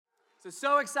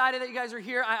So excited that you guys are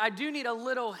here. I do need a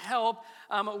little help.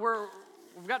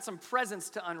 We've got some presents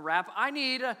to unwrap.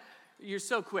 You're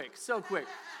so quick.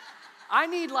 I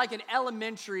need like an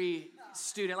elementary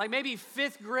student, like maybe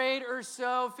fifth grade or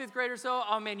so.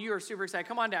 Oh man, you are super excited.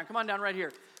 Come on down right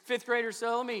here. Fifth grade or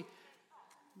so. Let me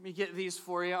get these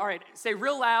for you. All right, say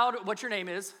real loud what your name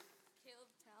is. Caleb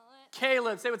Talent.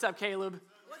 Caleb, say what's up, Caleb.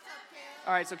 What's up, Caleb?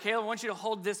 All right, so Caleb, I want you to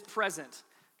hold this present,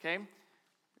 okay?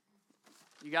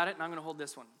 You got it? And I'm going to hold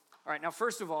this one. All right, now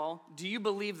first of all, do you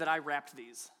believe that I wrapped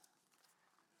these?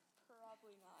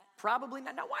 Probably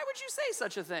not. Now, why would you say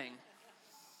such a thing?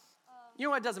 You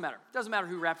know what? It doesn't matter. It doesn't matter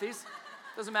who wrapped these.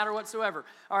 Doesn't matter whatsoever.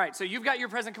 All right, so you've got your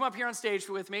present. Come up here on stage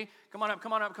with me. Come on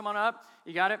up.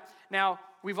 You got it? Now,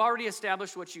 we've already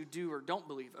established what you do or don't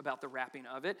believe about the wrapping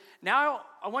of it. Now,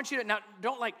 I want you to,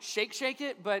 don't like shake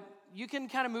it, but you can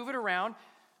kind of move it around.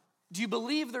 Do you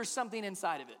believe there's something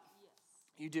inside of it? Yes.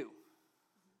 You do.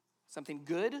 Something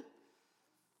good? This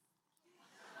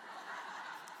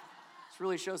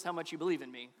really shows how much you believe in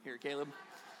me here, Caleb.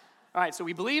 All right, so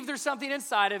we believe there's something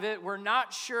inside of it. We're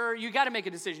not sure. You got to make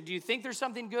a decision. Do you think there's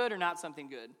something good or not something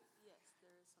good? Yes, there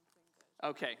is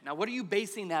something good. Okay, now what are you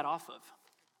basing that off of?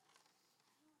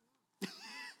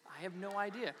 I have no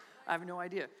idea.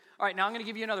 All right, now I'm going to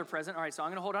give you another present. All right, so I'm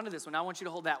going to hold on to this one. Now I want you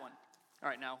to hold that one. All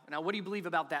right, now what do you believe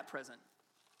about that present?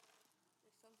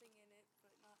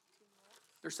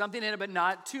 There's something in it, but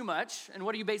not too much. There's something in it, but not too much. And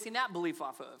what are you basing that belief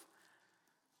off of?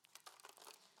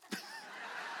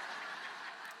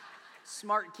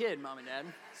 Smart kid, Mom and Dad.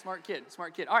 Smart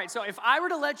kid. All right, so if I were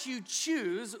to let you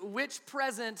choose which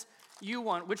present you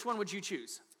want, which one would you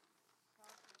choose?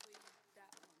 Probably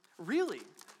that one. Really?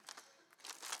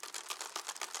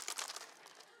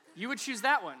 You would choose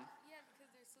that one? Yeah,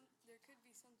 because there could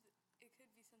be something. It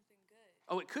could be something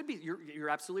good. Oh, it could be. You're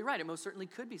absolutely right. It most certainly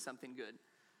could be something good.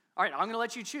 All right, I'm going to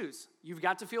let you choose. You've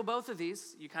got to feel both of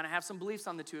these. You kind of have some beliefs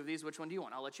on the two of these. Which one do you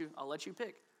want? I'll let you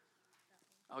pick.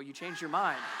 Oh, you changed your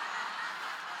mind.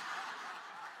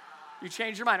 You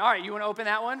changed your mind. All right, you want to open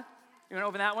that one? You want to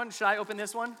open that one? Should I open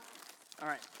this one? All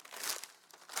right.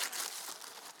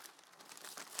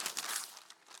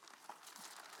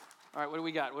 All right, what do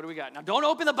we got? Now, don't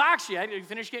open the box yet. You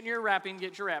finish getting your wrapping.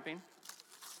 Get your wrapping.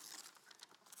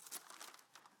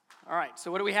 All right, so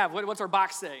what do we have? What's our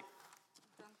box say?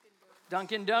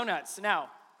 Dunkin' Donuts. Now,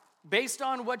 based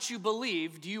on what you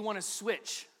believe, do you want to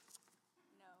switch?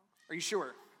 No. Are you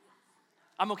sure?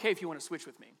 I'm okay if you want to switch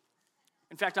with me.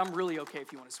 In fact, I'm really okay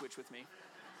if you want to switch with me.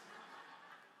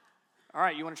 All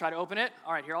right, you want to try to open it?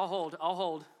 All right, here, I'll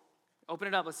hold. Open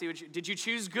it up. Let's see did you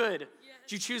choose good? Yes.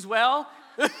 Did you choose well?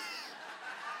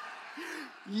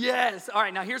 Yes. All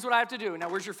right, now here's what I have to do. Now,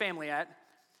 where's your family at?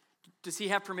 Does he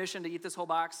have permission to eat this whole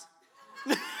box?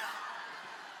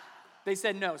 They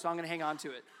said no, so I'm going to hang on to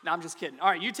it. No, I'm just kidding. All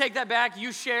right, you take that back.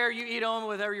 You share. You eat them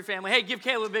with your family. Hey, give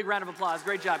Caleb a big round of applause.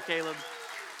 Great job, Caleb.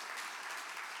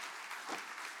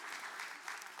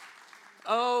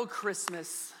 Oh,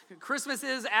 Christmas. Christmas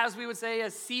is, as we would say,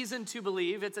 a season to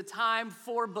believe. It's a time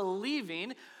for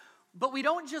believing, but we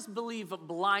don't just believe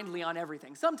blindly on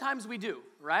everything. Sometimes we do,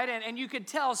 right? And you could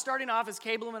tell, starting off as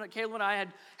Caleb and I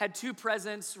had two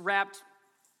presents wrapped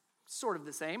sort of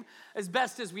the same, as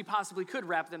best as we possibly could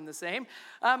wrap them the same.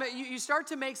 You start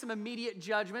to make some immediate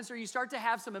judgments, or you start to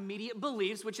have some immediate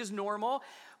beliefs, which is normal.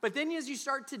 But then as you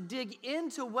start to dig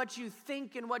into what you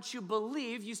think and what you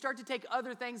believe, you start to take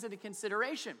other things into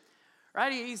consideration,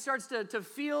 right? He starts to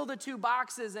feel the two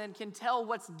boxes and can tell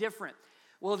what's different.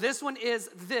 Well, this one is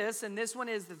this, and this one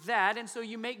is that, and so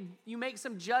you make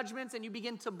some judgments, and you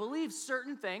begin to believe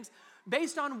certain things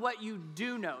based on what you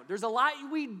do know. There's a lot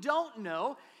we don't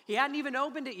know. He hadn't even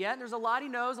opened it yet. There's a lot he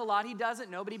knows, a lot he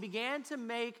doesn't know, but he began to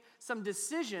make some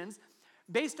decisions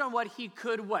based on what he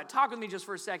could what? Talk with me just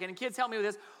for a second. And kids, help me with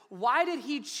this. Why did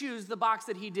he choose the box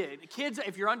that he did? Kids,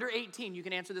 if you're under 18, you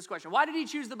can answer this question. Why did he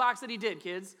choose the box that he did,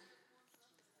 kids?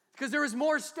 Because there was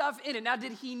more stuff in it. Now,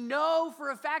 did he know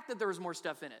for a fact that there was more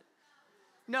stuff in it?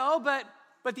 No, but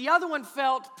the other one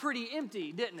felt pretty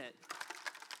empty, didn't it?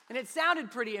 And it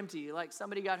sounded pretty empty, like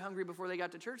somebody got hungry before they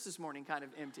got to church this morning, kind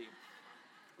of empty.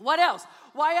 What else?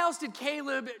 Why else did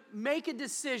Caleb make a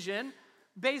decision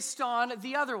based on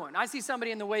the other one? I see somebody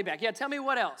in the way back. Yeah, tell me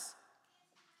what else.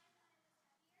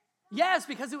 Yes,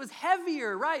 because it was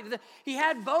heavier, right? He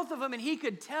had both of them and he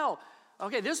could tell,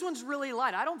 okay, this one's really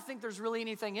light. I don't think there's really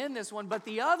anything in this one, but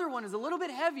the other one is a little bit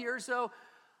heavier, so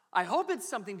I hope it's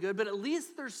something good, but at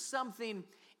least there's something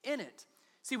in it.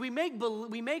 See, we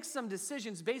make some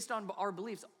decisions based on our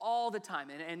beliefs all the time,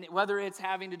 and whether it's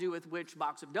having to do with which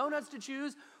box of donuts to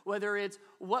choose, whether it's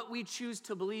what we choose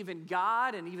to believe in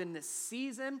God and even this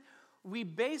season, we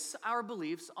base our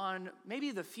beliefs on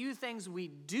maybe the few things we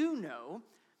do know,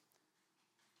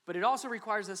 but it also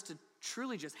requires us to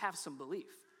truly just have some belief.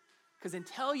 Because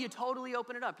until you totally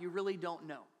open it up, you really don't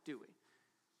know, do we?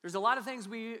 There's a lot of things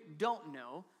we don't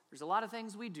know. There's a lot of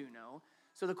things we do know.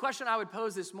 So the question I would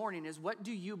pose this morning is, what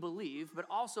do you believe? But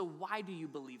also, why do you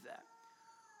believe that?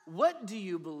 What do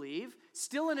you believe?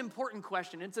 Still an important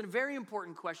question. It's a very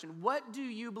important question. What do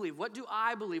you believe? What do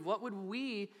I believe? What would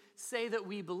we say that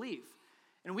we believe?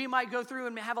 And we might go through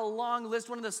and have a long list.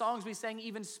 One of the songs we sang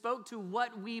even spoke to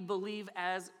what we believe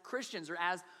as Christians or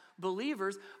as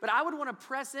believers. But I would want to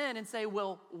press in and say,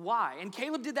 well, why? And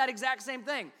Caleb did that exact same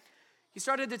thing. He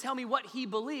started to tell me what he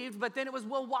believed, but then it was,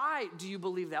 well, why do you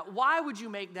believe that? Why would you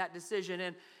make that decision?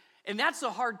 And that's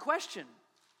a hard question.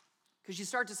 Because you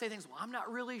start to say things, well, I'm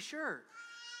not really sure.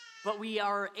 But we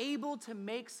are able to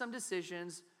make some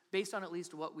decisions based on at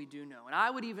least what we do know. And I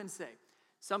would even say,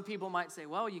 some people might say,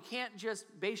 well, you can't just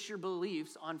base your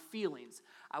beliefs on feelings.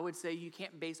 I would say you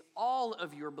can't base all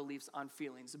of your beliefs on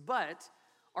feelings. But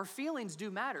our feelings do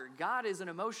matter. God is an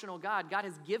emotional God. God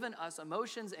has given us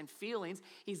emotions and feelings.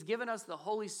 He's given us the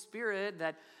Holy Spirit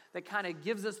that kind of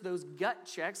gives us those gut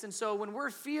checks. And so when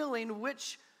we're feeling,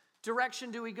 which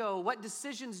direction do we go? What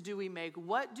decisions do we make?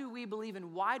 What do we believe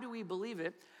and why do we believe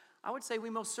it? I would say we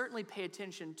most certainly pay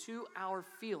attention to our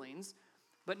feelings,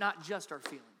 but not just our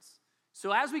feelings.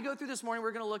 So as we go through this morning,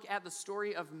 we're going to look at the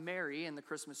story of Mary and the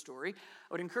Christmas story.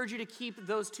 I would encourage you to keep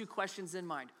those two questions in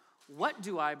mind. What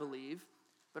do I believe?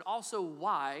 But also,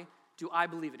 why do I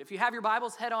believe it? If you have your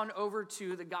Bibles, head on over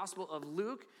to the Gospel of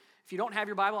Luke. If you don't have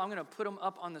your Bible, I'm going to put them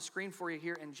up on the screen for you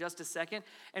here in just a second.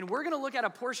 And we're going to look at a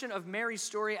portion of Mary's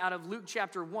story out of Luke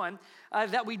chapter 1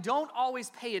 that we don't always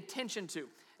pay attention to.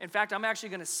 In fact, I'm actually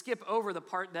going to skip over the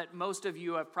part that most of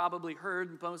you have probably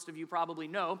heard, most of you probably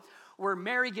know, where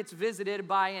Mary gets visited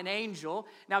by an angel.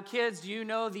 Now, kids, do you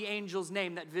know the angel's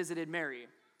name that visited Mary?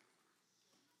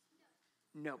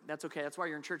 No, that's okay. That's why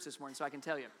you're in church this morning, so I can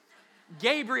tell you.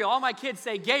 Gabriel. All my kids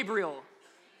say Gabriel.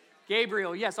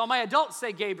 Gabriel, yes. All my adults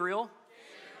say Gabriel.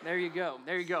 There you go.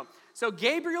 There you go. So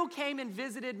Gabriel came and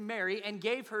visited Mary and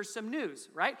gave her some news,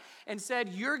 right? And said,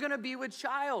 you're going to be with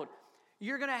child.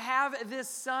 You're going to have this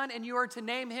son, and you are to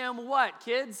name him what,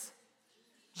 kids?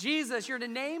 Jesus. You're to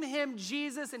name him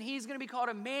Jesus, and he's going to be called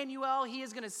Emmanuel. He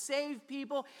is going to save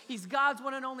people. He's God's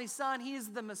one and only son. He is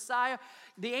the Messiah.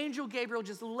 The angel Gabriel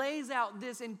just lays out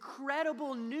this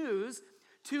incredible news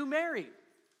to Mary.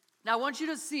 Now, I want you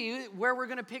to see where we're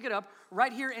going to pick it up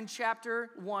right here in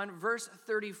chapter 1, verse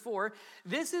 34.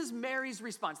 This is Mary's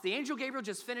response. The angel Gabriel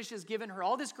just finishes giving her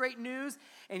all this great news,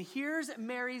 and here's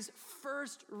Mary's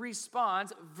first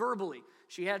response verbally.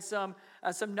 She had some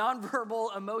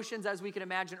nonverbal emotions, as we can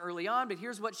imagine early on, but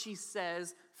here's what she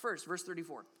says first, verse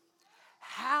 34.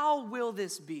 How will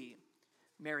this be,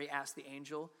 Mary asked the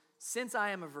angel, since I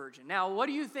am a virgin? Now, what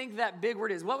do you think that big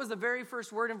word is? What was the very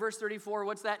first word in verse 34?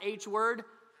 What's that H word?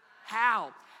 How?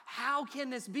 How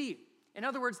can this be? In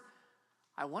other words,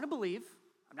 I want to believe.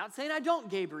 I'm not saying I don't,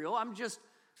 Gabriel. I'm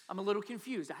a little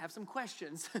confused. I have some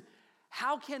questions.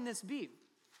 How can this be?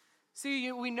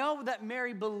 See, we know that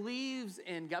Mary believed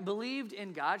in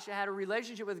God. She had a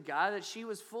relationship with God, that she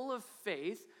was full of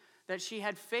faith, that she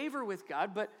had favor with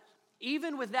God. But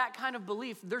even with that kind of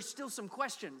belief, there's still some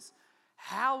questions.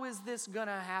 How is this going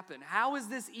to happen? How is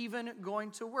this even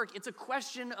going to work? It's a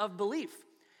question of belief.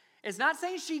 It's not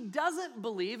saying she doesn't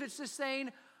believe. It's just saying,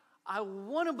 I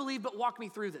want to believe, but walk me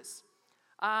through this.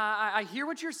 I hear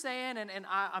what you're saying, and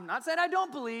I'm not saying I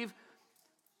don't believe,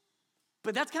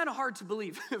 but that's kind of hard to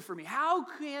believe for me. How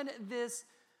can this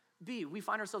be? We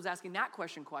find ourselves asking that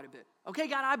question quite a bit. Okay,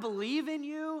 God, I believe in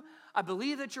you. I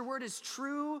believe that your word is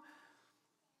true,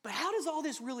 but how does all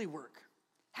this really work?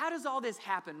 How does all this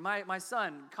happen? My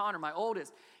son, Connor, my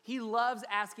oldest, he loves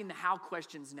asking the how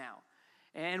questions now.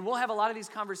 And we'll have a lot of these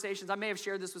conversations. I may have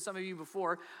shared this with some of you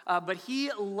before, but he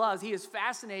is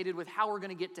fascinated with how we're going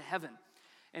to get to heaven.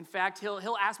 In fact,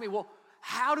 he'll ask me, well,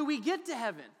 how do we get to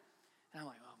heaven? And I'm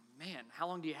like, oh man, how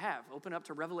long do you have? Open up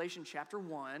to Revelation chapter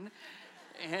 1.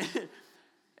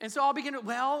 And so I'll begin,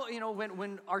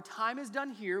 when our time is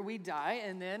done here, we die,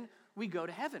 and then we go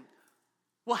to heaven.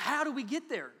 Well, how do we get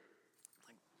there?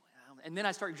 And then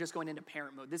I start just going into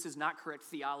parent mode. This is not correct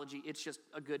theology. It's just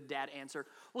a good dad answer.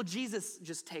 Well, Jesus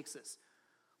just takes us.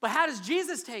 But how does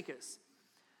Jesus take us?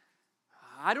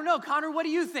 I don't know. Connor, what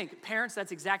do you think? Parents,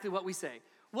 that's exactly what we say.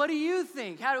 What do you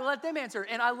think? How do we let them answer?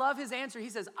 And I love his answer. He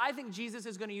says, I think Jesus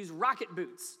is going to use rocket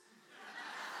boots.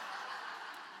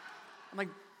 I'm like,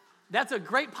 that's a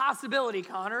great possibility,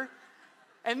 Connor.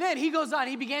 And then he goes on,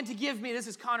 he began to give me, this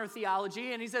is Connor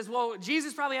theology, and he says, well,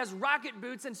 Jesus probably has rocket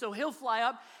boots, and so he'll fly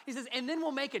up. He says, and then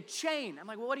we'll make a chain. I'm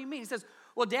like, well, what do you mean? He says,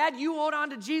 well, Dad, you hold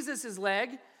on to Jesus'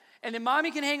 leg, and then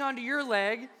Mommy can hang on to your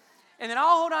leg, and then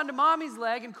I'll hold on to Mommy's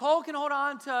leg, and Cole can hold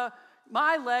on to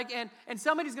my leg, and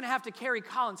somebody's going to have to carry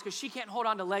Collins because she can't hold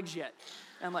on to legs yet.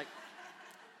 And I'm like,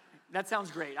 that sounds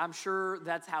great. I'm sure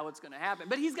that's how it's going to happen.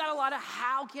 But he's got a lot of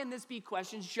how can this be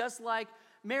questions, just like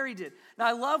Mary did. Now,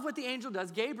 I love what the angel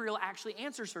does. Gabriel actually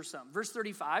answers her some. Verse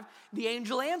 35, the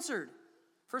angel answered.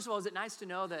 First of all, is it nice to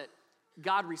know that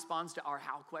God responds to our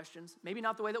how questions? Maybe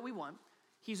not the way that we want.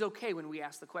 He's okay when we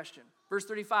ask the question. Verse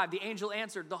 35, the angel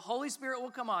answered, the Holy Spirit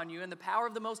will come on you, and the power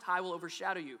of the Most High will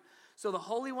overshadow you. So the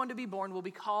Holy One to be born will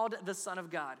be called the Son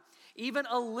of God. Even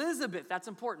Elizabeth, that's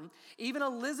important, even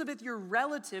Elizabeth, your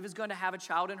relative, is going to have a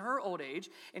child in her old age,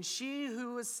 and she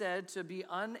who is said to be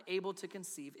unable to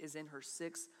conceive is in her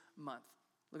 6th month.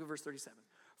 Look at verse 37.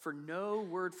 For no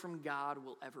word from God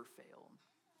will ever fail.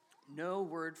 No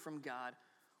word from God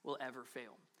will ever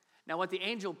fail. Now, what the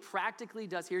angel practically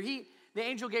does here, the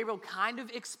angel Gabriel kind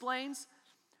of explains,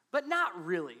 but not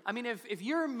really. I mean, if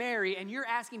you're Mary and you're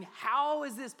asking, how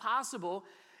is this possible?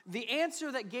 The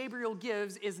answer that Gabriel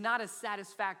gives is not a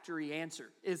satisfactory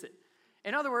answer, is it?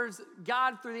 In other words,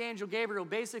 God, through the angel Gabriel,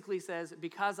 basically says,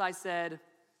 because I said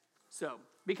so.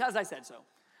 Because I said so.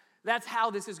 That's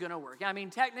how this is going to work. I mean,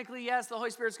 technically, yes, the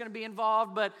Holy Spirit's going to be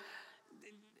involved, but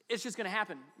it's just going to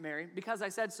happen, Mary, because I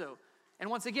said so. And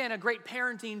once again, a great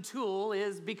parenting tool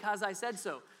is because I said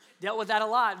so. Dealt with that a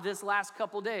lot this last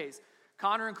couple days.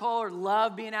 Connor and Cole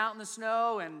love being out in the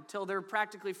snow until they're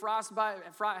practically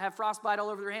have frostbite all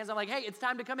over their hands. I'm like, hey, it's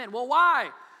time to come in. Well,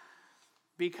 why?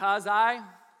 Because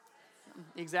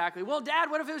exactly. Well,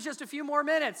 Dad, what if it was just a few more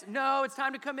minutes? No, it's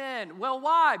time to come in. Well,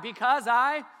 why? Because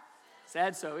I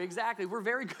said so. Exactly. We're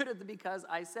very good at the because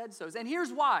I said so. And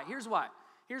here's why.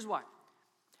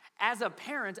 As a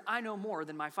parent, I know more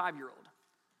than my 5-year-old,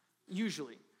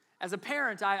 usually. As a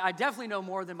parent, I definitely know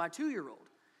more than my 2-year-old.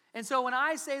 And so when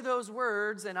I say those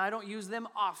words, and I don't use them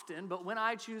often, but when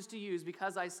I choose to use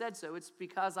because I said so, it's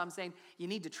because I'm saying, you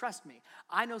need to trust me.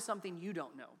 I know something you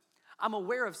don't know. I'm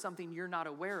aware of something you're not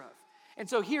aware of. And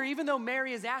so here, even though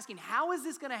Mary is asking, how is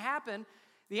this going to happen?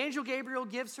 The angel Gabriel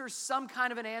gives her some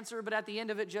kind of an answer, but at the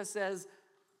end of it just says,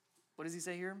 what does he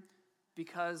say here?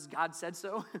 Because God said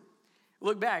so.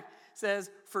 Look back. It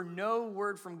says, for no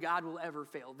word from God will ever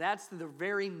fail. That's the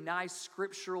very nice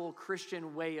scriptural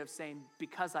Christian way of saying,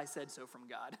 because I said so from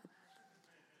God.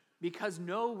 Because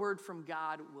no word from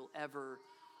God will ever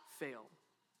fail.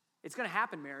 It's going to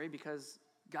happen, Mary, because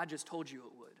God just told you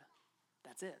it would.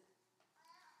 That's it.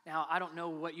 Now, I don't know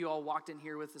what you all walked in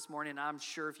here with this morning. I'm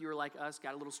sure if you were like us,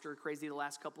 got a little stir crazy the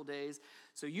last couple days.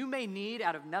 So you may need,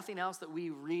 out of nothing else that we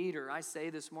read or I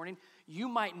say this morning, you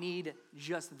might need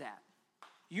just that.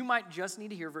 You might just need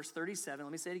to hear verse 37. Let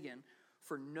me say it again.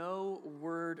 For no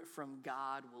word from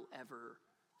God will ever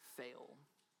fail.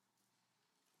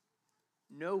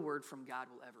 No word from God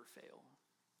will ever fail.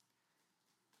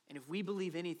 And if we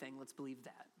believe anything, let's believe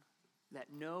that. That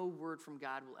no word from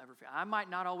God will ever fail. I might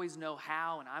not always know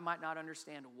how, and I might not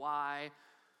understand why,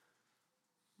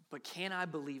 but can I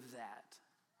believe that?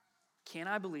 Can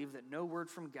I believe that no word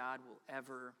from God will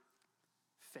ever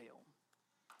fail?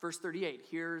 Verse 38,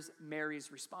 here's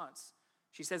Mary's response.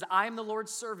 She says, I am the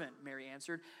Lord's servant, Mary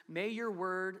answered. May your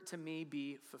word to me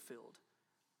be fulfilled.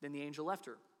 Then the angel left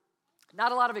her.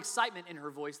 Not a lot of excitement in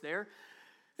her voice there,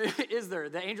 is there?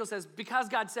 The angel says, because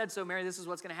God said so, Mary, this is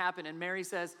what's going to happen. And Mary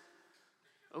says,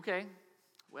 okay,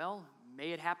 well,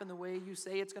 may it happen the way you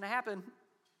say it's going to happen.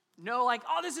 No, like,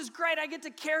 oh, this is great. I get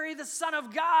to carry the Son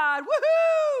of God.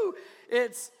 Woohoo!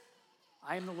 It's,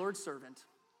 I am the Lord's servant.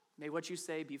 May what you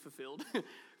say be fulfilled.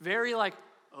 Very like,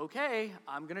 okay,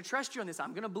 I'm going to trust you on this.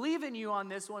 I'm going to believe in you on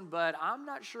this one, but I'm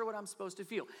not sure what I'm supposed to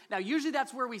feel. Now, usually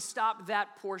that's where we stop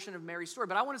that portion of Mary's story,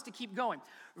 but I want us to keep going.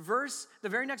 The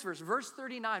very next verse, verse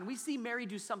 39, we see Mary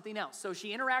do something else. So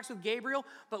she interacts with Gabriel,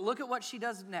 but look at what she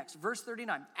does next. Verse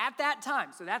 39, at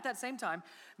that same time,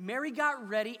 Mary got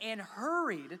ready and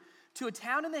hurried to a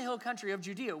town in the hill country of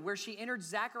Judea, where she entered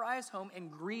Zachariah's home and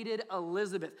greeted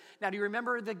Elizabeth. Now, do you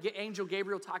remember the angel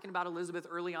Gabriel talking about Elizabeth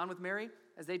early on with Mary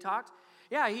as they talked?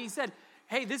 Yeah, he said,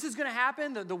 hey, this is going to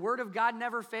happen. The word of God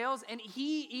never fails. And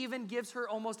he even gives her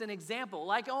almost an example,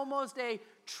 like almost a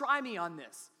try me on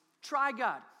this. Try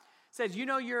God. Says, you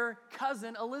know your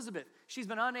cousin Elizabeth. She's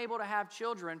been unable to have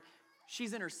children.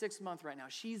 She's in her 6th month right now.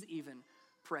 She's even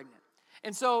pregnant.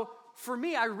 And so for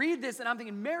me, I read this and I'm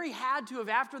thinking, Mary had to have,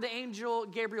 after the angel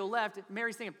Gabriel left,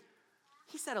 Mary's thinking,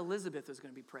 he said Elizabeth was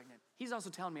going to be pregnant. He's also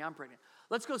telling me I'm pregnant.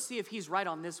 Let's go see if he's right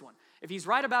on this one. If he's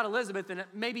right about Elizabeth, then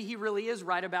maybe he really is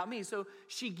right about me. So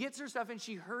she gets her stuff and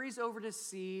she hurries over to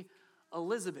see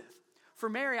Elizabeth. For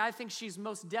Mary, I think she's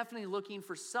most definitely looking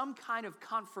for some kind of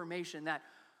confirmation that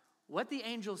what the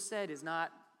angel said is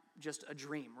not just a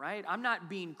dream, right? I'm not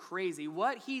being crazy.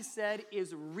 What he said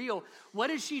is real. What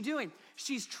is she doing?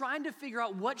 She's trying to figure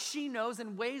out what she knows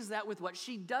and weighs that with what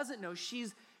she doesn't know.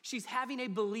 She's having a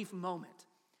belief moment.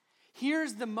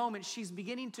 Here's the moment she's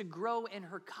beginning to grow in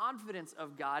her confidence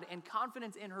of God and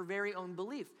confidence in her very own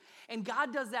belief. And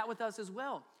God does that with us as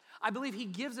well. I believe he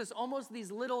gives us almost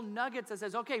these little nuggets that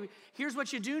says, okay, here's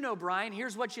what you do know, Brian.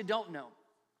 Here's what you don't know.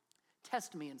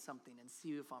 Test me in something and see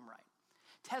if I'm right.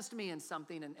 Test me in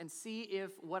something and see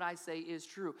if what I say is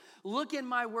true. Look in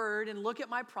my word and look at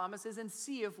my promises and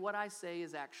see if what I say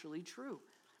is actually true.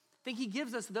 I think he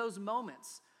gives us those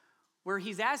moments where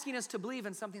he's asking us to believe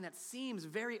in something that seems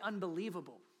very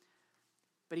unbelievable.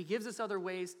 But he gives us other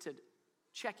ways to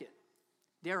check it.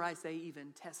 Dare I say,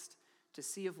 even test to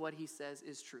see if what he says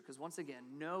is true. Because once again,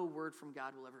 no word from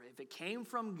God will ever, if it came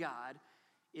from God,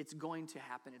 it's going to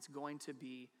happen. It's going to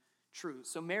be true.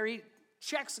 So Mary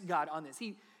checks God on this.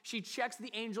 She checks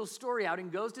the angel's story out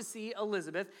and goes to see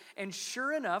Elizabeth. And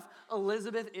sure enough,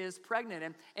 Elizabeth is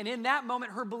pregnant. And in that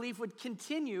moment, her belief would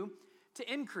continue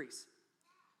to increase.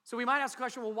 So we might ask the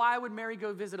question, well, why would Mary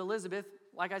go visit Elizabeth?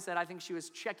 Like I said, I think she was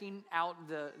checking out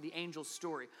the angel's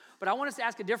story. But I want us to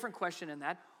ask a different question in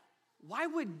that. Why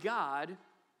would God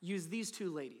use these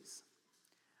two ladies?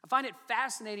 I find it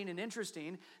fascinating and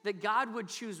interesting that God would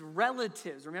choose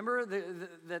relatives. Remember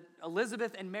that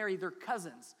Elizabeth and Mary, they're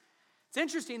cousins. It's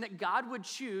interesting that God would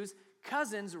choose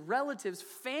cousins, relatives,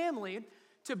 family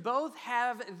to both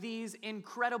have these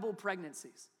incredible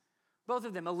pregnancies. Both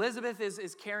of them. Elizabeth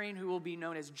is carrying who will be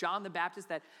known as John the Baptist,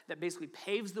 that basically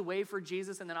paves the way for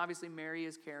Jesus. And then obviously Mary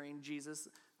is carrying Jesus,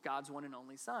 God's one and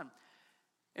only son.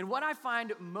 And what I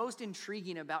find most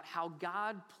intriguing about how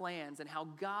God plans and how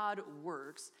God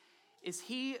works is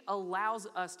he allows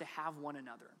us to have one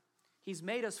another. He's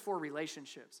made us for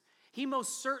relationships. He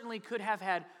most certainly could have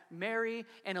had Mary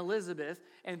and Elizabeth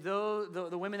and the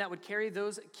women that would carry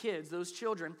those kids, those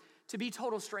children, to be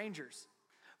total strangers.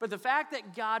 But the fact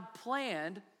that God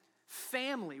planned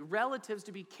family, relatives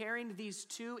to be carrying these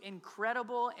two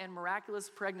incredible and miraculous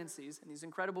pregnancies and these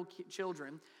incredible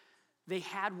children, they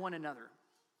had one another.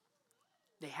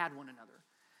 They had one another.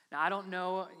 Now, I don't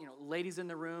know, ladies in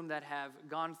the room that have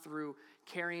gone through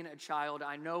carrying a child.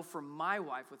 I know from my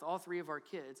wife, with all three of our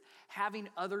kids, having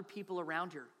other people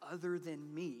around her other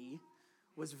than me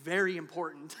was very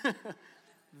important.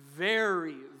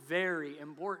 Very, very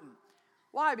important.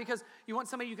 Why? Because you want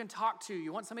somebody you can talk to.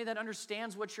 You want somebody that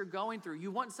understands what you're going through. You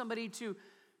want somebody to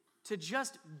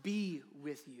just be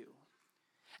with you.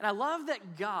 And I love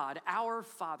that God, our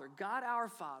Father,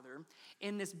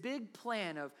 in this big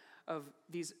plan of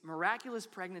these miraculous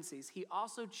pregnancies, he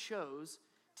also chose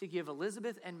to give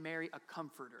Elizabeth and Mary a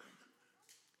comforter.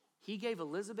 He gave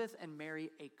Elizabeth and Mary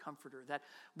a comforter. That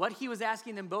what he was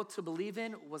asking them both to believe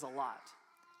in was a lot.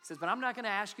 He says, but I'm not going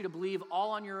to ask you to believe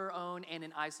all on your own and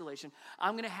in isolation.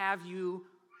 I'm going to have you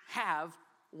have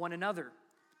one another.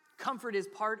 Comfort is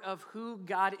part of who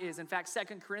God is. In fact,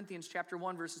 2 Corinthians chapter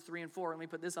 1, verses 3 and 4, let me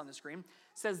put this on the screen,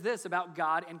 says this about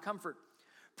God and comfort.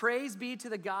 Praise be to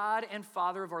the God and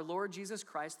Father of our Lord Jesus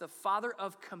Christ, the Father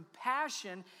of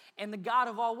compassion and the God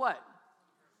of all what?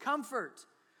 Comfort.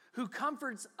 Who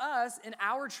comforts us in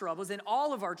our troubles, in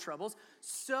all of our troubles,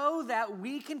 so that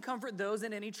we can comfort those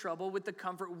in any trouble with the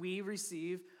comfort we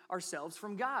receive ourselves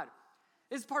from God.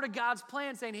 This is part of God's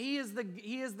plan, saying He is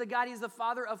the God, He's the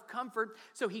Father of comfort,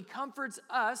 so He comforts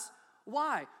us.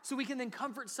 Why? So we can then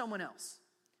comfort someone else.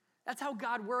 That's how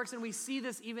God works, and we see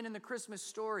this even in the Christmas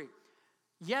story.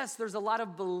 Yes, there's a lot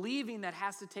of believing that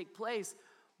has to take place,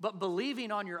 but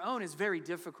believing on your own is very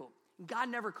difficult. God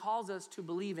never calls us to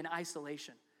believe in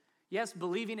isolation. Yes,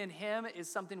 believing in Him is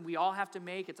something we all have to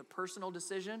make. It's a personal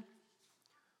decision.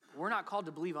 But we're not called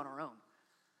to believe on our own.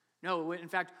 No, in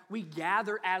fact, we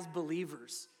gather as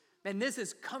believers. And this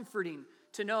is comforting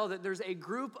to know that there's a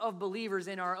group of believers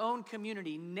in our own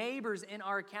community, neighbors in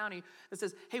our county, that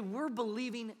says, hey, we're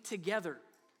believing together.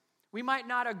 We might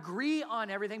not agree on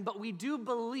everything, but we do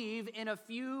believe in a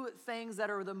few things that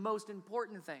are the most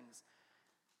important things.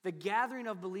 The gathering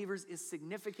of believers is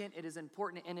significant, it is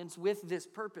important, and it's with this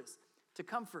purpose, to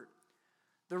comfort.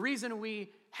 The reason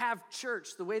we have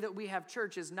church, the way that we have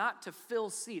church, is not to fill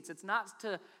seats. It's not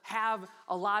to have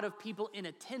a lot of people in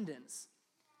attendance.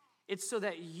 It's so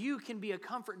that you can be a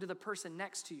comfort to the person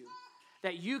next to you.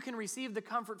 that you can receive the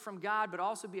comfort from God, but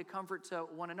also be a comfort to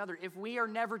one another. If we are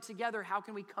never together, how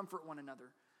can we comfort one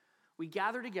another? We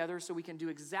gather together so we can do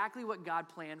exactly what God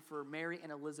planned for Mary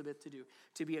and Elizabeth to do,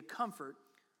 to be a comfort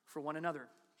for one another.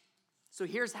 So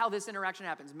here's how this interaction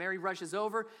happens. Mary rushes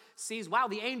over, sees, wow,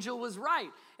 the angel was right.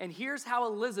 And here's how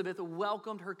Elizabeth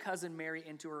welcomed her cousin Mary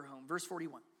into her home. Verse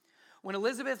 41. When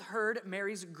Elizabeth heard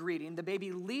Mary's greeting, the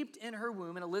baby leaped in her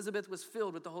womb, and Elizabeth was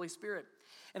filled with the Holy Spirit.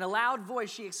 In a loud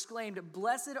voice, she exclaimed,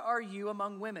 "Blessed are you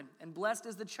among women, and blessed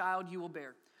is the child you will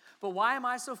bear. But why am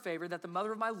I so favored that the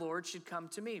mother of my Lord should come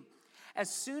to me?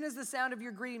 As soon as the sound of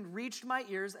your greeting reached my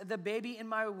ears, the baby in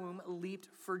my womb leaped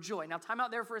for joy." Now, time out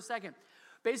there for a second.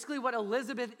 Basically, what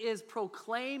Elizabeth is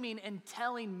proclaiming and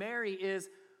telling Mary is,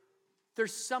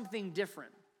 there's something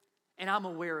different, and I'm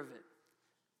aware of it.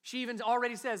 She even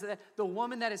already says that the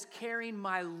woman that is carrying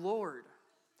my Lord.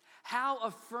 How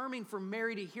affirming for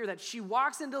Mary to hear that. She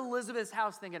walks into Elizabeth's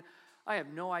house thinking, I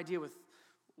have no idea with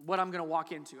what I'm going to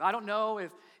walk into. I don't know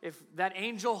if that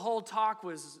angel whole talk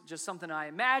was just something I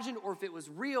imagined or if it was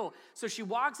real. So she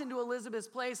walks into Elizabeth's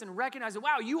place and recognizes,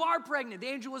 wow, you are pregnant. The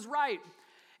angel was right.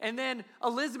 And then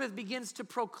Elizabeth begins to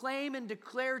proclaim and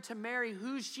declare to Mary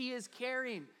who she is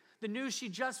carrying. The news she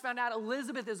just found out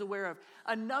Elizabeth is aware of.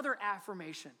 Another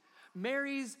affirmation.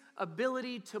 Mary's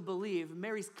ability to believe,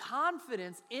 Mary's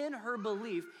confidence in her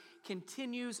belief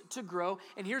continues to grow.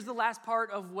 And here's the last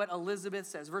part of what Elizabeth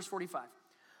says, verse 45.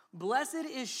 Blessed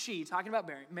is she, talking about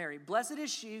Mary, blessed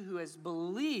is she who has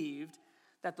believed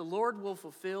that the Lord will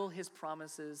fulfill his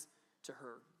promises to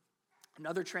her.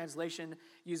 Another translation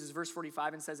uses verse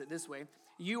 45 and says it this way.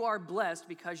 You are blessed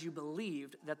because you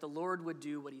believed that the Lord would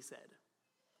do what he said.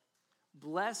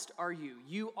 Blessed are you.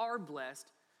 You are blessed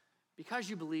because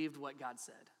you believed what God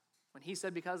said. When he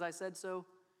said, because I said so,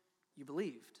 you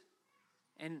believed.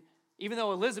 And even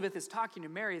though Elizabeth is talking to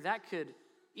Mary, that could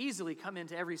easily come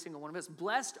into every single one of us.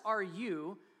 Blessed are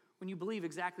you when you believe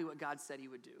exactly what God said he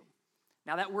would do.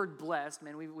 Now that word blessed,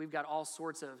 man, we've got all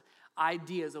sorts of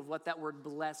ideas of what that word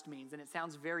blessed means. And it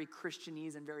sounds very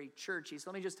Christianese and very churchy. So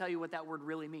let me just tell you what that word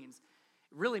really means.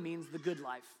 It really means the good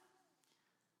life.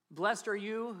 Blessed are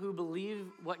you who believe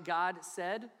what God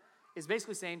said is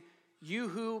basically saying you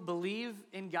who believe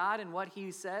in God and what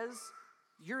he says,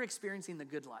 you're experiencing the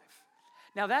good life.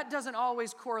 Now that doesn't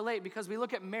always correlate because we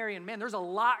look at Mary and man, there's a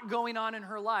lot going on in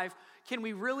her life. Can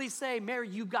we really say, Mary,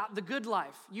 you got the good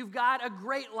life? You've got a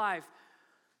great life.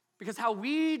 Because how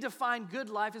we define good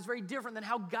life is very different than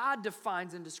how God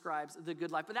defines and describes the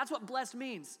good life. But that's what blessed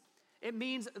means. It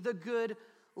means the good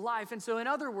life. And so in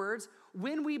other words,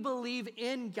 when we believe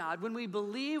in God, when we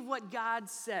believe what God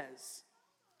says,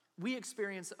 we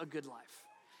experience a good life.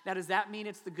 Now, does that mean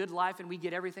it's the good life and we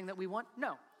get everything that we want?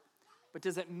 No. But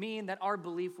does it mean that our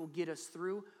belief will get us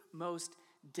through? Most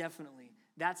definitely.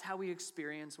 That's how we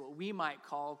experience what we might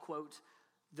call, quote,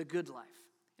 the good life.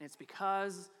 And it's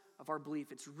because of our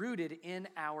belief. It's rooted in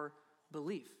our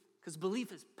belief. Because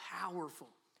belief is powerful.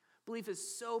 Belief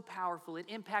is so powerful. It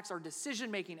impacts our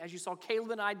decision making, as you saw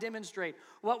Caleb and I demonstrate.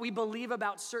 What we believe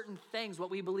about certain things, what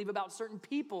we believe about certain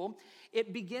people,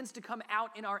 it begins to come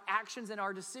out in our actions and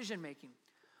our decision making.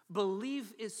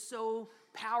 Belief is so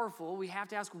powerful. We have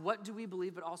to ask, what do we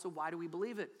believe, but also why do we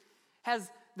believe it?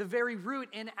 Has the very root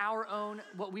in our own,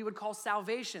 what we would call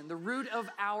salvation. The root of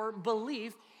our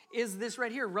belief is this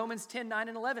right here. Romans 10, 9,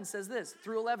 and 11 says this,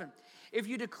 through 11. If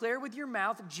you declare with your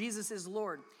mouth, Jesus is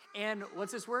Lord, and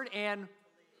what's this word? And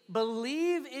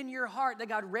believe in your heart that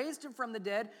God raised him from the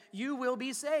dead, you will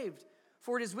be saved.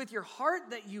 For it is with your heart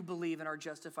that you believe and are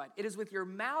justified. It is with your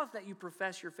mouth that you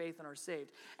profess your faith and are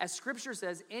saved. As scripture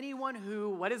says, anyone who,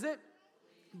 what is it?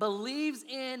 Believes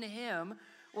in him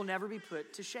will never be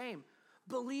put to shame.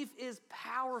 Belief is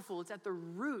powerful. It's at the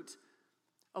root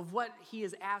of what he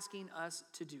is asking us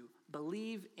to do.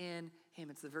 Believe in him.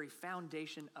 It's the very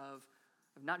foundation of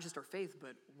not just our faith,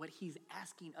 but what he's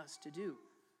asking us to do.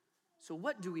 So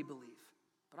what do we believe?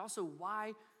 But also,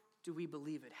 why do we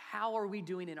believe it? How are we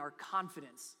doing in our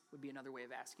confidence would be another way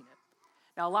of asking it.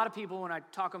 Now, a lot of people, when I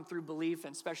talk them through belief,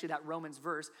 and especially that Romans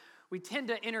verse, we tend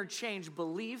to interchange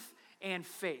belief and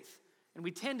faith. And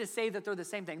we tend to say that they're the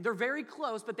same thing. They're very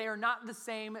close, but they are not the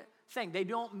same thing. They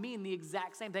don't mean the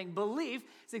exact same thing. Belief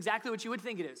is exactly what you would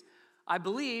think it is. I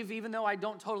believe even though I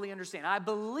don't totally understand. I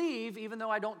believe even though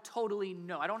I don't totally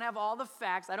know. I don't have all the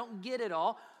facts. I don't get it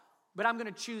all, but I'm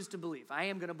going to choose to believe. I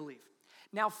am going to believe.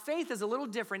 Now, faith is a little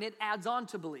different. It adds on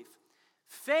to belief.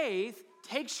 Faith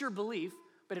takes your belief,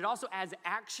 but it also adds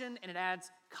action and it adds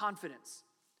confidence.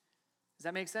 Does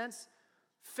that make sense?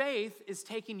 Faith is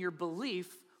taking your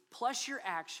belief plus your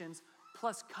actions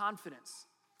plus confidence.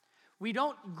 We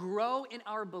don't grow in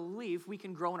our belief. We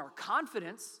can grow in our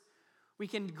confidence. We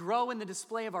can grow in the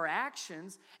display of our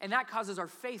actions, and that causes our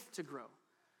faith to grow.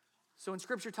 So when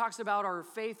Scripture talks about our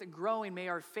faith growing, may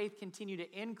our faith continue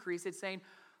to increase, it's saying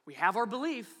we have our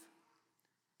belief,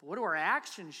 but what do our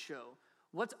actions show?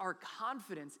 What's our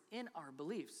confidence in our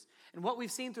beliefs? And what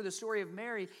we've seen through the story of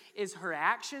Mary is her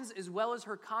actions as well as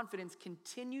her confidence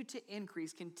continue to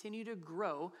increase, continue to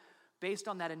grow based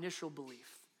on that initial belief.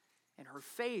 And her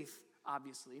faith,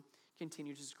 obviously,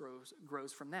 continues to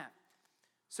grows from that.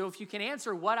 So if you can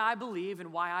answer what I believe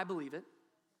and why I believe it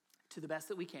to the best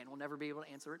that we can, we'll never be able to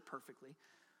answer it perfectly.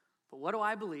 But what do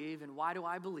I believe and why do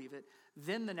I believe it?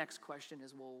 Then the next question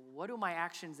is, well, what do my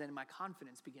actions and my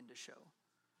confidence begin to show?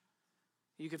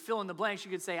 You could fill in the blanks. You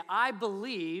could say, I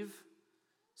believe,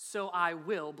 so I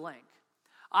will blank.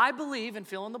 I believe, and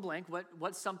fill in the blank,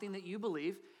 what's something that you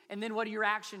believe, and then what do your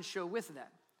actions show with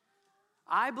that?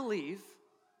 I believe,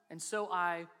 and so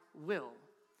I will.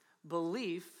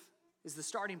 Belief is the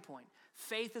starting point.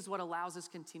 Faith is what allows us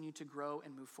to continue to grow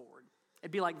and move forward.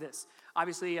 It'd be like this.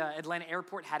 Obviously, Atlanta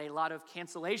Airport had a lot of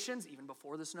cancellations, even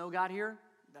before the snow got here.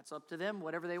 That's up to them,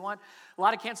 whatever they want. A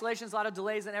lot of cancellations, a lot of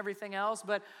delays and everything else,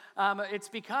 but it's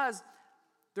because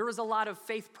there was a lot of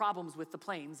faith problems with the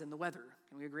planes and the weather.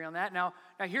 Can we agree on that? Now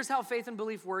here's how faith and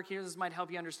belief work. Here, this might help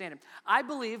you understand it. I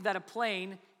believe that a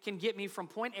plane can get me from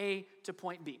point A to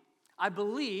point B. I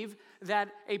believe that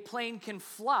a plane can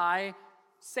fly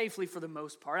safely for the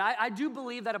most part. I do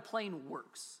believe that a plane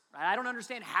works. Right? I don't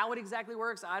understand how it exactly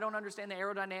works. I don't understand the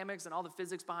aerodynamics and all the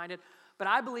physics behind it. But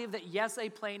I believe that, yes, a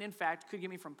plane, in fact, could get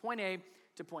me from point A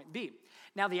to point B.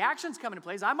 Now, the actions come into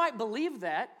place. I might believe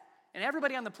that, and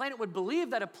everybody on the planet would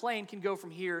believe that a plane can go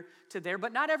from here to there,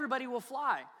 but not everybody will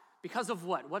fly. Because of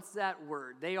what? What's that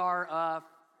word? They are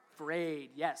afraid,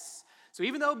 yes. So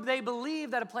even though they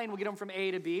believe that a plane will get them from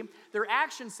A to B, their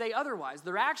actions say otherwise.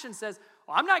 Their action says,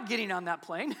 well, I'm not getting on that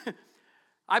plane.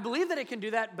 I believe that it can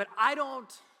do that, but I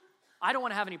don't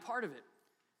want to have any part of it.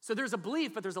 So there's a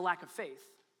belief, but there's a lack of faith.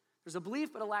 There's a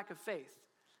belief, but a lack of faith.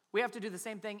 We have to do the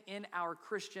same thing in our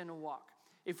Christian walk.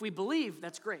 If we believe,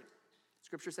 that's great.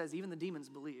 Scripture says even the demons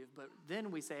believe, but then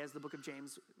we say, as the book of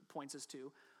James points us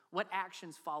to, what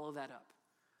actions follow that up?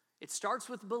 It starts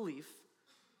with belief,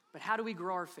 but how do we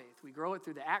grow our faith? We grow it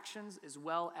through the actions as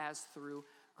well as through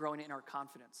growing in our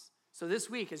confidence. So this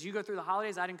week, as you go through the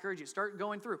holidays, I'd encourage you, start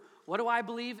going through, what do I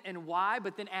believe and why,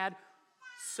 but then add,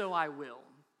 so I will.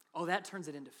 Oh, that turns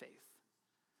it into faith.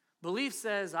 Belief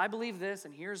says, I believe this,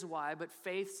 and here's why, but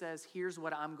faith says, here's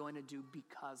what I'm going to do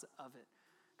because of it.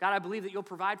 God, I believe that you'll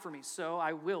provide for me, so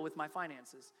I will with my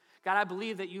finances. God, I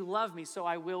believe that you love me, so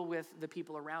I will with the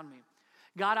people around me.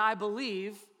 God, I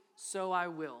believe, so I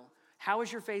will. How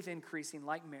is your faith increasing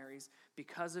like Mary's?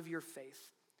 Because of your faith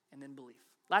and then belief.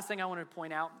 Last thing I want to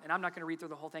point out, and I'm not going to read through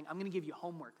the whole thing, I'm going to give you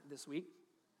homework this week.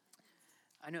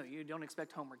 I know you don't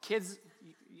expect homework. Kids,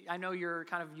 I know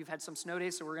you've had some snow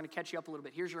days, so we're going to catch you up a little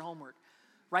bit. Here's your homework.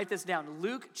 Write this down.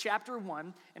 Luke chapter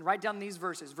 1, and write down these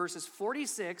verses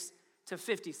 46 to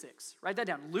 56. Write that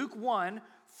down. Luke 1,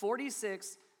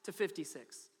 46 to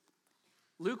 56.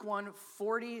 Luke 1,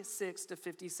 46 to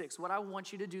 56. What I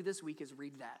want you to do this week is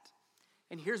read that.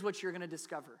 And here's what you're going to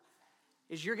discover,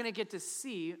 is you're going to get to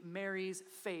see Mary's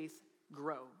faith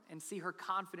grow and see her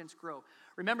confidence grow.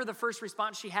 Remember the first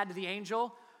response she had to the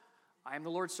angel? I am the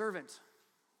Lord's servant.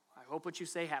 I hope what you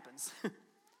say happens.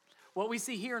 What we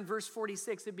see here in verse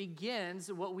 46, it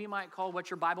begins what we might call, what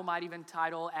your Bible might even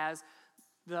title as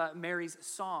the Mary's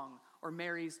song or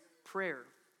Mary's prayer.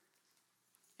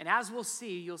 And as we'll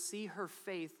see, you'll see her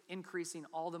faith increasing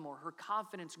all the more, her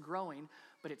confidence growing,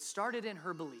 but it started in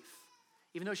her belief.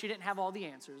 Even though she didn't have all the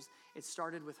answers, it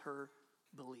started with her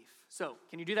belief. So,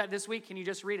 can you do that this week? Can you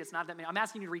just read? It's not that many. I'm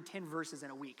asking you to read 10 verses in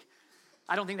a week.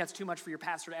 I don't think that's too much for your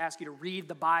pastor to ask you to read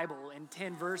the Bible in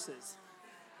 10 verses.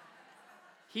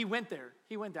 He went there.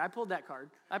 I pulled that card.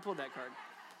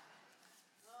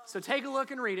 So take a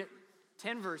look and read it.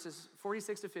 10 verses,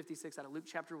 46 to 56 out of Luke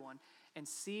chapter 1, and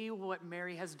see what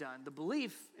Mary has done. The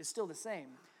belief is still the same,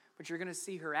 but you're going to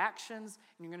see her actions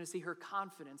and you're going to see her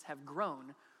confidence have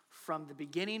grown from the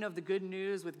beginning of the good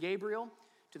news with Gabriel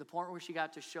to the point where she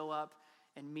got to show up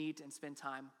and meet and spend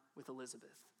time with Elizabeth.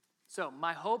 So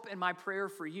my hope and my prayer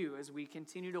for you as we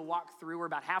continue to walk through, we're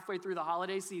about halfway through the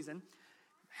holiday season.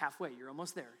 Halfway, you're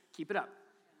almost there. Keep it up.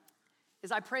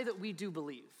 Is I pray that we do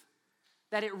believe.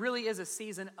 That it really is a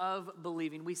season of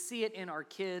believing. We see it in our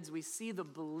kids. We see the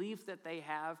belief that they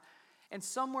have. And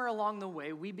somewhere along the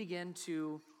way, we begin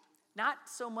to not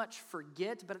so much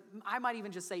forget, but I might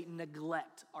even just say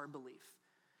neglect our belief.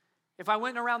 If I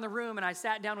went around the room and I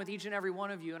sat down with each and every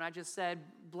one of you and I just said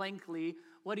blankly,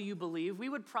 what do you believe? We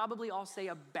would probably all say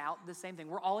about the same thing.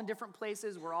 We're all in different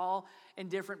places. We're all in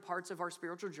different parts of our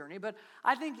spiritual journey. But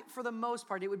I think for the most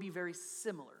part, it would be very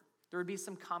similar. There would be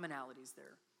some commonalities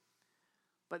there.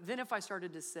 But then if I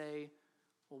started to say,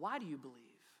 well, why do you believe?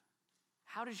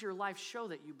 How does your life show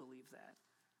that you believe that?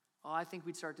 Oh, I think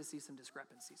we'd start to see some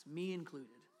discrepancies, me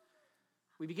included.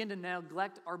 We begin to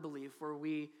neglect our belief where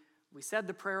we said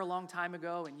the prayer a long time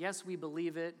ago, and yes, we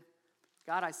believe it.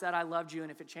 God, I said I loved you,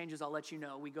 and if it changes, I'll let you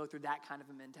know. We go through that kind of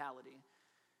a mentality.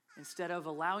 Instead of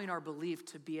allowing our belief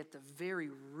to be at the very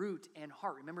root and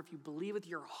heart. Remember, if you believe with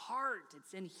your heart,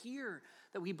 it's in here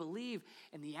that we believe,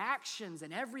 and the actions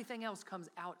and everything else comes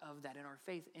out of that, and our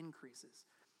faith increases.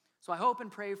 So I hope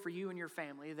and pray for you and your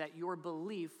family that your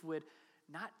belief would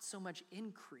not so much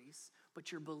increase,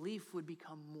 but your belief would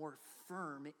become more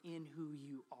firm in who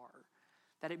you are.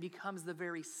 That it becomes the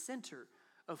very center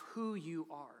of who you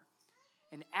are.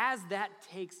 And as that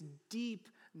takes deep,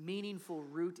 meaningful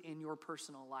root in your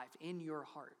personal life, in your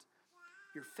heart,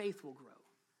 your faith will grow.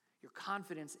 Your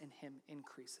confidence in him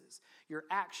increases. Your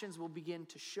actions will begin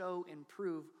to show and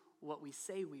prove what we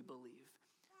say we believe.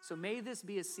 So may this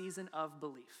be a season of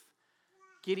belief.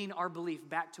 Getting our belief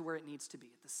back to where it needs to be,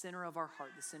 at the center of our heart,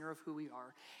 the center of who we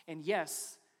are. And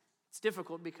yes, it's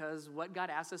difficult because what God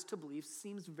asks us to believe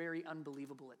seems very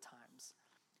unbelievable at times.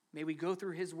 May we go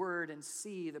through his word and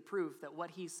see the proof that what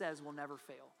he says will never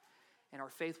fail, and our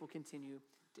faith will continue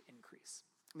to increase.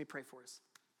 Let me pray for us.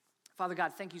 Father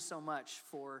God, thank you so much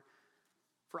for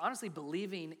honestly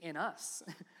believing in us.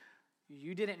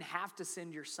 You didn't have to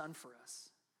send your son for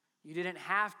us. You didn't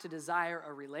have to desire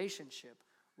a relationship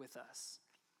with us.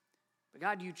 But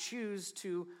God, you choose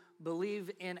to believe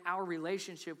in our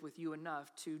relationship with you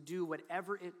enough to do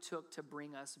whatever it took to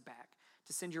bring us back,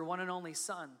 to send your one and only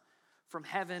son from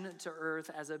heaven to earth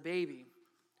as a baby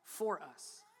for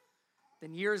us.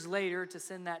 Then years later, to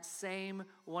send that same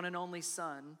one and only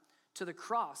son to the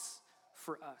cross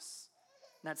for us.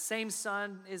 And that same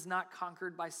son is not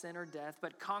conquered by sin or death,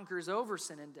 but conquers over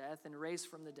sin and death and raised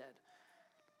from the dead.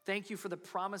 Thank you for the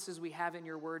promises we have in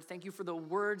your word. Thank you for the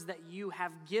words that you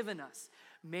have given us.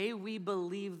 May we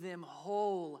believe them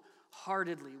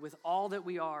wholeheartedly with all that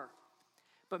we are.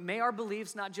 But may our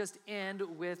beliefs not just end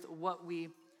with what we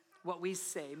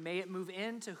say. May it move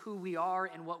into who we are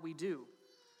and what we do.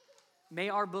 May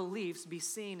our beliefs be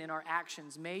seen in our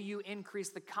actions. May you increase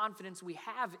the confidence we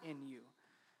have in you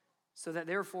so that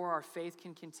therefore our faith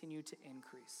can continue to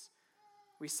increase.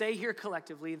 We say here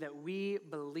collectively that we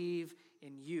believe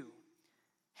in you.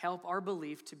 Help our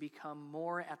belief to become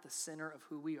more at the center of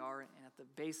who we are and at the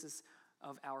basis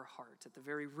of our heart, at the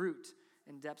very root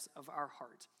and depths of our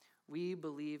heart. We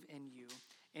believe in you.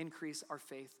 Increase our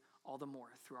faith all the more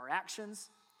through our actions,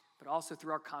 but also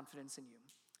through our confidence in you.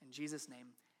 In Jesus' name,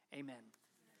 amen.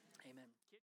 Amen.